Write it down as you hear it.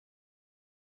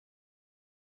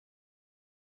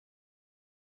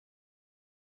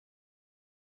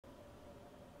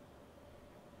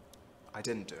I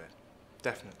didn't do it.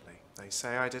 Definitely. They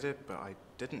say I did it, but I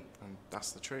didn't, and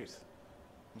that's the truth.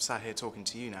 I'm sat here talking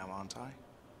to you now, aren't I?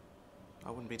 I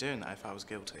wouldn't be doing that if I was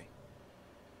guilty.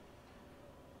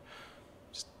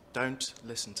 Just don't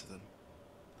listen to them.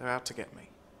 They're out to get me.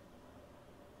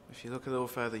 If you look a little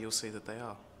further, you'll see that they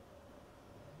are.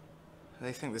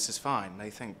 They think this is fine.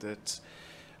 They think that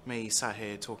me sat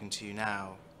here talking to you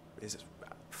now is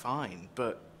fine,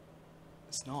 but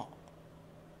it's not.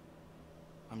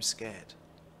 I'm scared.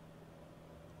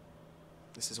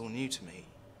 This is all new to me.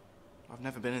 I've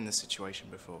never been in this situation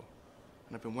before,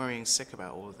 and I've been worrying sick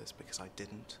about all of this because I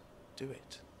didn't do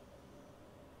it.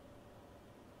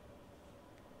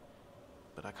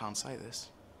 But I can't say this.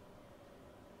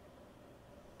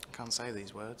 I can't say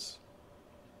these words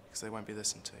because they won't be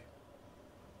listened to.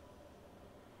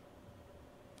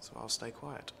 So I'll stay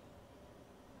quiet.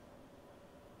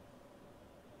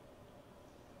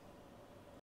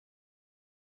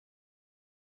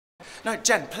 No,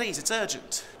 Jen, please, it's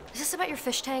urgent. Is this about your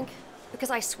fish tank? Because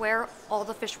I swear all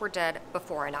the fish were dead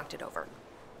before I knocked it over.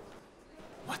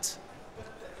 What?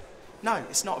 No,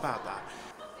 it's not about that.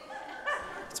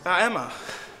 It's about Emma.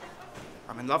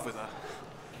 I'm in love with her.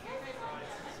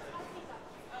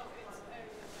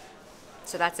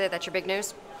 So that's it? That's your big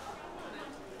news?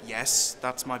 Yes,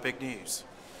 that's my big news.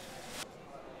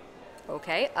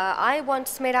 Okay, I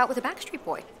once made out with a Backstreet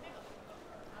Boy.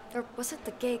 Or was it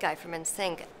the gay guy from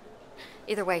NSYNC?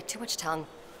 Either way, too much tongue.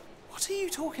 What are you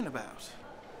talking about?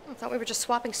 I thought we were just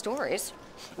swapping stories.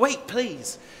 Wait,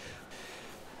 please.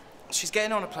 She's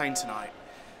getting on a plane tonight,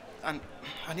 and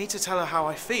I need to tell her how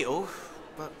I feel,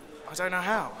 but I don't know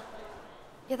how.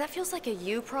 Yeah, that feels like a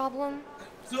you problem.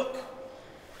 Look,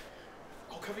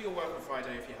 I'll cover your work on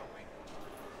Friday if you help me.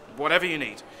 Whatever you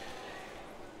need.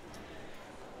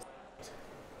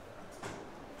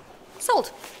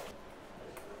 Sold.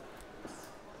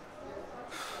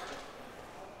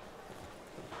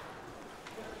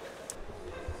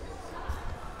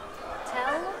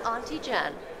 Tell Auntie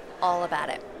Jen all about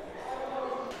it.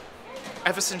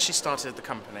 Ever since she started the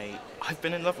company, I've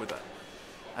been in love with her.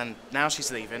 And now she's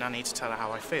leaving, I need to tell her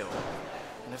how I feel.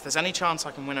 And if there's any chance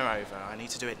I can win her over, I need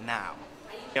to do it now.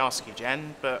 I ask you,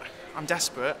 Jen, but I'm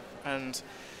desperate, and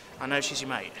I know she's your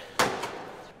mate.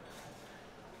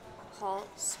 Paul,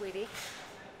 sweetie,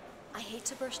 I hate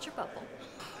to burst your bubble.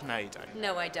 No, you don't.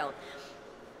 No, I don't.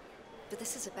 But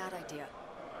this is a bad idea.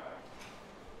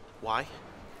 Why?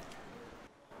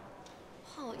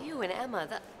 Paul, you and Emma,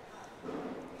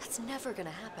 that's never gonna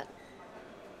happen.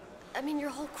 I mean, your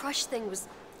whole crush thing was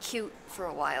cute for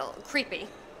a while. Creepy,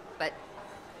 but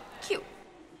cute.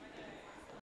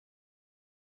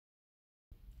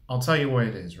 I'll tell you what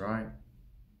it is, right?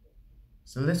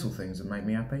 It's the little things that make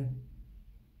me happy.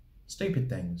 Stupid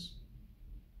things.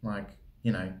 Like,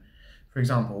 you know, for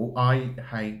example, I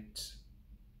hate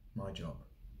my job.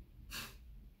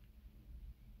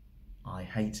 I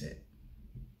hate it.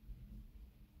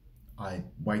 I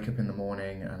wake up in the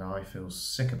morning and I feel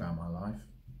sick about my life.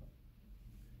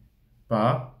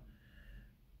 But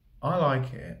I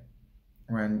like it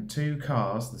when two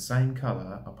cars the same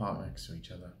colour are parked next to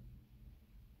each other.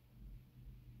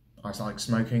 I like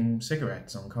smoking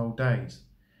cigarettes on cold days.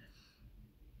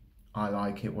 I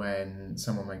like it when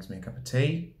someone makes me a cup of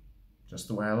tea, just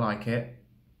the way I like it,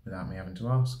 without me having to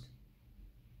ask.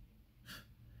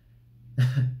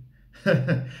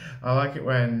 I like it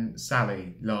when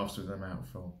Sally laughs with her mouth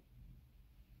full.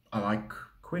 I like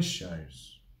quiz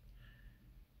shows.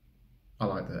 I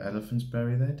like that elephants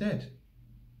bury their dead.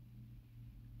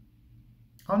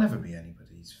 I'll never be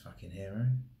anybody's fucking hero,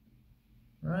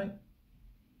 right?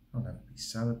 I'll never be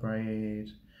celebrated,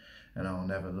 and I'll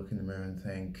never look in the mirror and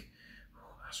think,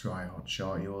 oh, that's right,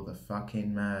 hotshot, you're the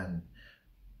fucking man.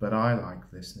 But I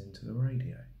like listening to the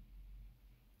radio.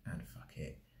 And fuck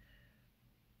it.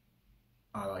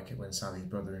 I like it when Sally's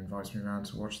brother invites me around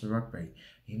to watch the rugby,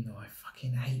 even though I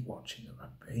fucking hate watching the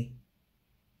rugby.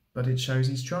 But it shows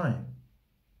he's trying.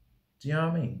 Do you know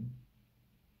what I mean?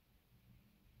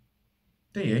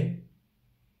 Do you?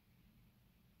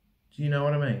 Do you know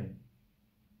what I mean?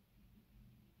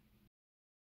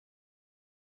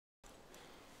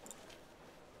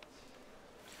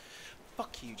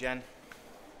 Fuck you, Jen.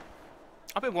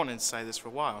 I've been wanting to say this for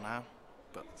a while now,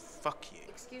 but fuck you.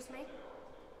 Excuse me?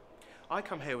 I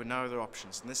come here with no other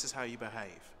options, and this is how you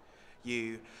behave.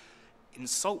 You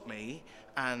insult me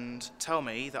and tell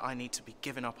me that I need to be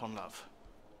giving up on love.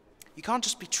 You can't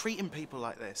just be treating people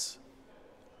like this.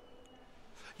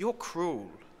 You're cruel.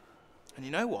 And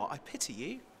you know what? I pity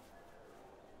you.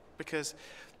 Because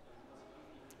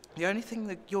the only thing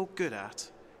that you're good at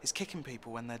is kicking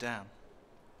people when they're down.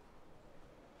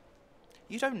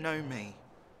 You don't know me.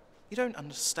 You don't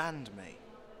understand me.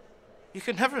 You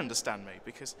can never understand me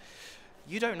because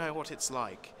you don't know what it's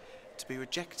like to be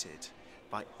rejected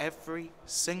by every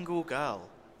single girl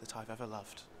that I've ever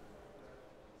loved.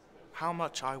 How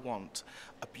much I want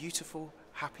a beautiful,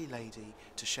 happy lady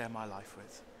to share my life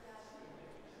with.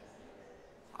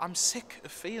 I'm sick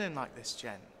of feeling like this,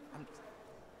 Jen. I'm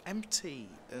empty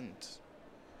and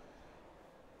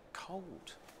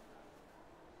cold.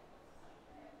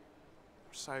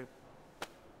 So,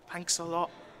 thanks a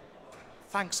lot.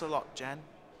 Thanks a lot, Jen.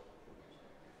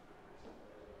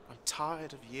 I'm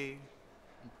tired of you.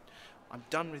 I'm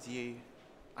done with you.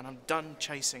 And I'm done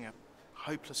chasing a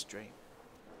hopeless dream.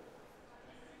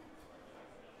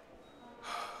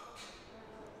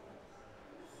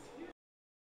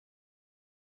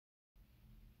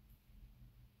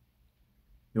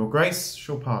 Your Grace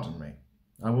shall pardon me.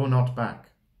 I will not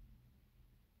back.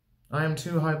 I am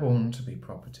too high-born to be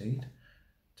propertied,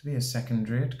 to be a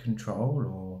secondary at control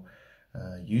or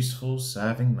a useful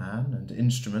serving man and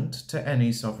instrument to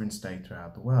any sovereign state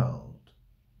throughout the world.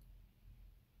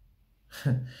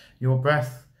 Your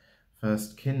breath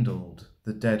first kindled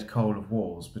the dead coal of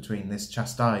wars between this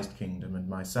chastised kingdom and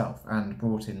myself, and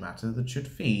brought in matter that should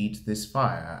feed this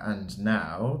fire, and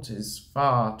now 'tis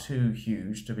far too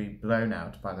huge to be blown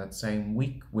out by that same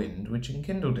weak wind which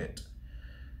enkindled it.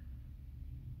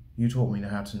 You taught me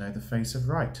how to know the face of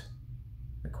right,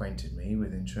 acquainted me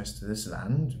with interest to this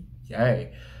land,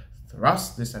 yea,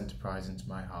 thrust this enterprise into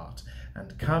my heart,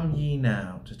 and come ye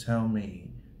now to tell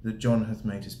me that John hath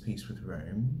made his peace with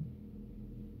Rome?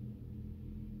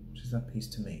 What is that peace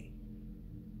to me?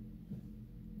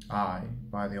 I,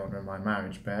 by the honour of my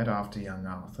marriage bed after young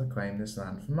Arthur, claim this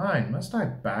land for mine. Must I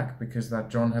back because that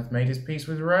John hath made his peace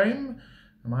with Rome?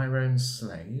 Am I Rome's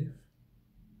slave?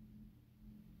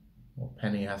 What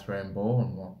penny hath Rome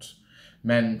borne? What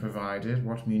men provided?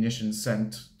 What munitions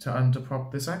sent to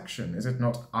underprop this action? Is it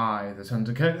not I that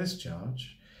undergo this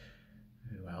charge?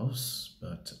 Who else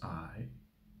but I,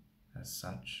 as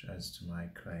such as to my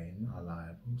claim are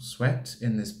liable, sweat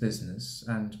in this business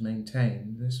and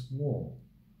maintain this war?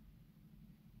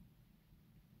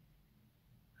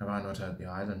 Have I not heard the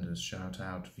islanders shout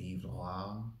out Vive le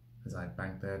Roi as I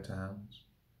bank their towns?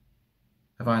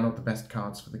 Have I not the best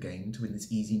cards for the game to win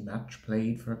this easy match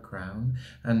played for a crown?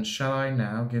 And shall I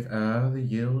now give the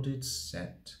yielded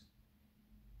set?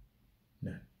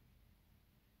 No.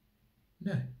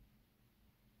 No.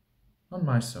 On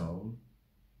my soul,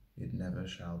 it never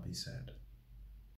shall be said.